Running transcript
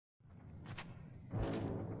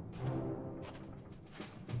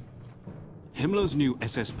Himmler's new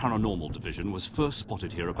SS Paranormal division was first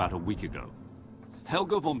spotted here about a week ago.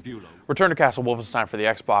 Helga von Bülow. Return to Castle Wolfenstein for the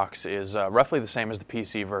Xbox is roughly the same as the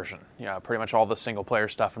PC version. You know, pretty much all the single-player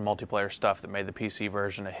stuff and multiplayer stuff that made the PC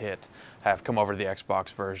version a hit have come over to the Xbox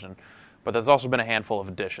version. But there's also been a handful of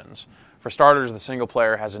additions. For starters, the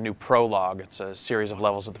single-player has a new prologue. It's a series of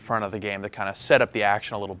levels at the front of the game that kind of set up the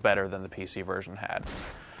action a little better than the PC version had.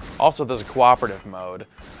 Also, there's a cooperative mode,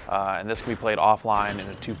 and this can be played offline in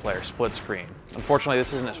a two-player split screen. Unfortunately,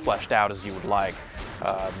 this isn't as fleshed out as you would like.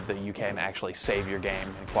 That you can actually save your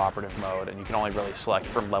game in cooperative mode, and you can only really select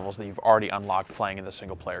from levels that you've already unlocked playing in the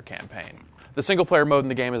single-player campaign. The single-player mode in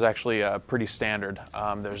the game is actually pretty standard.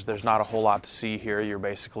 There's not a whole lot to see here. You're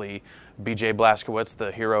basically B.J. Blazkowicz,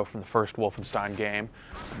 the hero from the first Wolfenstein game,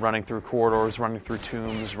 running through corridors, running through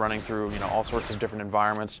tombs, running through all sorts of different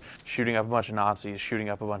environments, shooting up a bunch of Nazis, shooting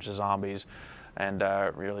up a bunch of zombies, and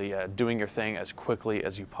really doing your thing as quickly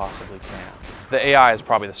as you possibly can. The AI is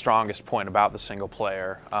probably the strongest point about the single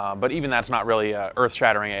player, but even that's not really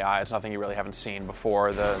earth-shattering AI. It's nothing you really haven't seen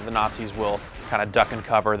before. The Nazis will kind of duck and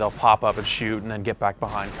cover, they'll pop up and shoot and then get back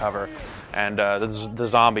behind cover. And the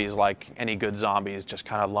zombies, like any good zombies, just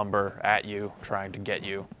kind of lumber at you, trying to get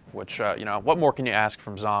you. Which, what more can you ask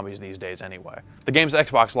from zombies these days anyway? The game's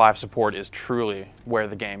Xbox Live support is truly where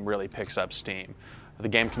the game really picks up steam. The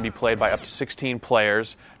game can be played by up to 16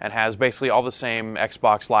 players and has basically all the same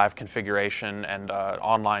Xbox Live configuration and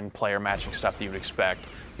online player matching stuff that you would expect.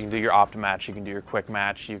 You can do your Optimatch, you can do your Quick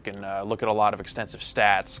Match, you can look at a lot of extensive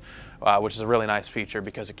stats, which is a really nice feature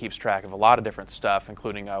because it keeps track of a lot of different stuff,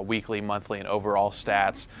 including weekly, monthly, and overall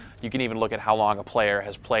stats. You can even look at how long a player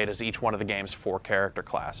has played as each one of the game's 4 character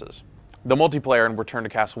classes. The multiplayer in Return to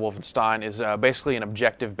Castle Wolfenstein is basically an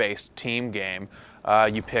objective-based team game.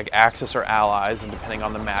 You pick Axis or allies, and depending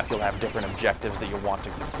on the map, you'll have different objectives that you'll want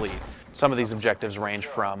to complete. Some of these objectives range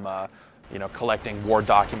from collecting war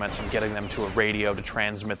documents and getting them to a radio to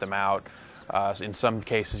transmit them out. In some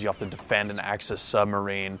cases, you have to defend an Axis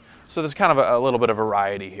submarine. So there's kind of a little bit of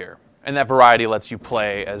variety here. And that variety lets you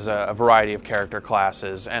play as a variety of character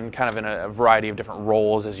classes and kind of in a variety of different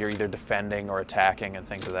roles as you're either defending or attacking and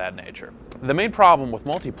things of that nature. The main problem with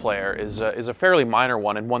multiplayer is a fairly minor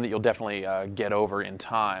one, and one that you'll definitely get over in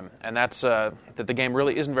time. And that's that the game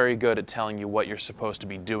really isn't very good at telling you what you're supposed to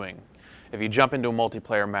be doing. If you jump into a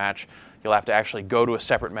multiplayer match, you'll have to actually go to a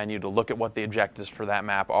separate menu to look at what the objectives for that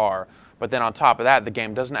map are. But then on top of that, the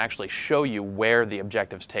game doesn't actually show you where the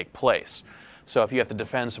objectives take place. So if you have to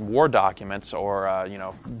defend some war documents or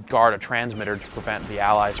guard a transmitter to prevent the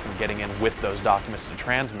allies from getting in with those documents to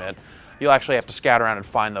transmit, you'll actually have to scout around and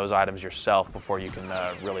find those items yourself before you can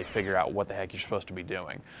really figure out what the heck you're supposed to be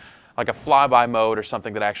doing. Like a flyby mode or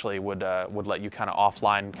something that actually would let you kind of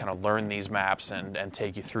offline kind of learn these maps and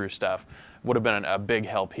take you through stuff would have been a big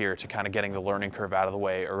help here to kind of getting the learning curve out of the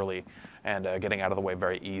way early and getting out of the way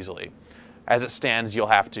very easily. As it stands, you'll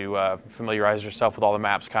have to familiarize yourself with all the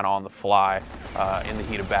maps kind of on the fly in the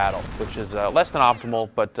heat of battle, which is less than optimal,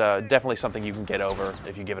 but definitely something you can get over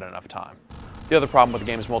if you give it enough time. The other problem with the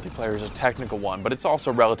game's multiplayer is a technical one, but it's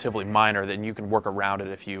also relatively minor, and you can work around it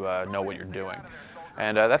if you know what you're doing.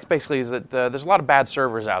 And that's basically that there's a lot of bad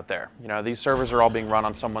servers out there. These servers are all being run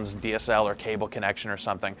on someone's DSL or cable connection or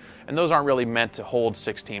something, and those aren't really meant to hold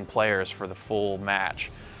 16 players for the full match.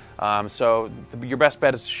 So your best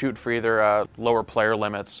bet is to shoot for either lower player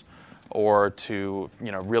limits or to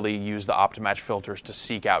really use the Optimatch filters to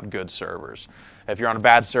seek out good servers. If you're on a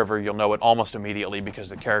bad server, you'll know it almost immediately because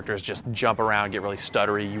the characters just jump around, get really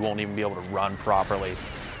stuttery. You won't even be able to run properly.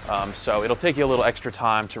 So it'll take you a little extra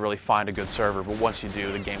time to really find a good server, but once you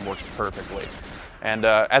do, the game works perfectly. And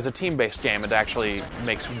as a team-based game, it actually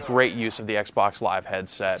makes great use of the Xbox Live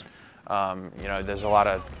headset. There's a lot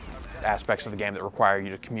of aspects of the game that require you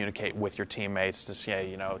to communicate with your teammates to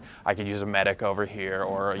say, I could use a medic over here,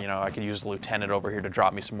 or, I could use a lieutenant over here to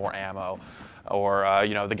drop me some more ammo, or,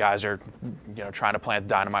 the guys are, trying to plant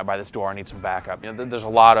dynamite by this door, I need some backup. There's a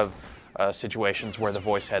lot of situations where the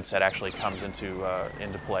voice headset actually comes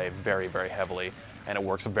into play very, very heavily, and it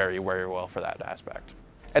works very, very well for that aspect.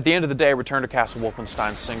 At the end of the day, Return to Castle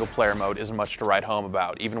Wolfenstein's single-player mode isn't much to write home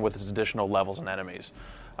about, even with its additional levels and enemies.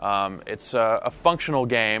 It's a functional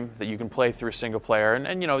game that you can play through single player, and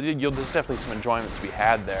there's definitely some enjoyment to be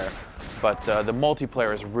had there. But the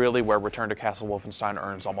multiplayer is really where Return to Castle Wolfenstein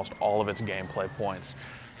earns almost all of its gameplay points.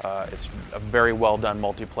 It's a very well done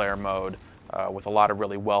multiplayer mode with a lot of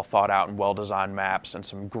really well thought out and well designed maps and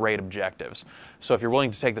some great objectives. So if you're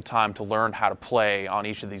willing to take the time to learn how to play on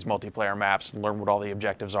each of these multiplayer maps and learn what all the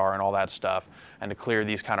objectives are and all that stuff, and to clear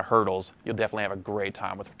these kind of hurdles, you'll definitely have a great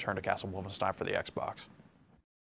time with Return to Castle Wolfenstein for the Xbox.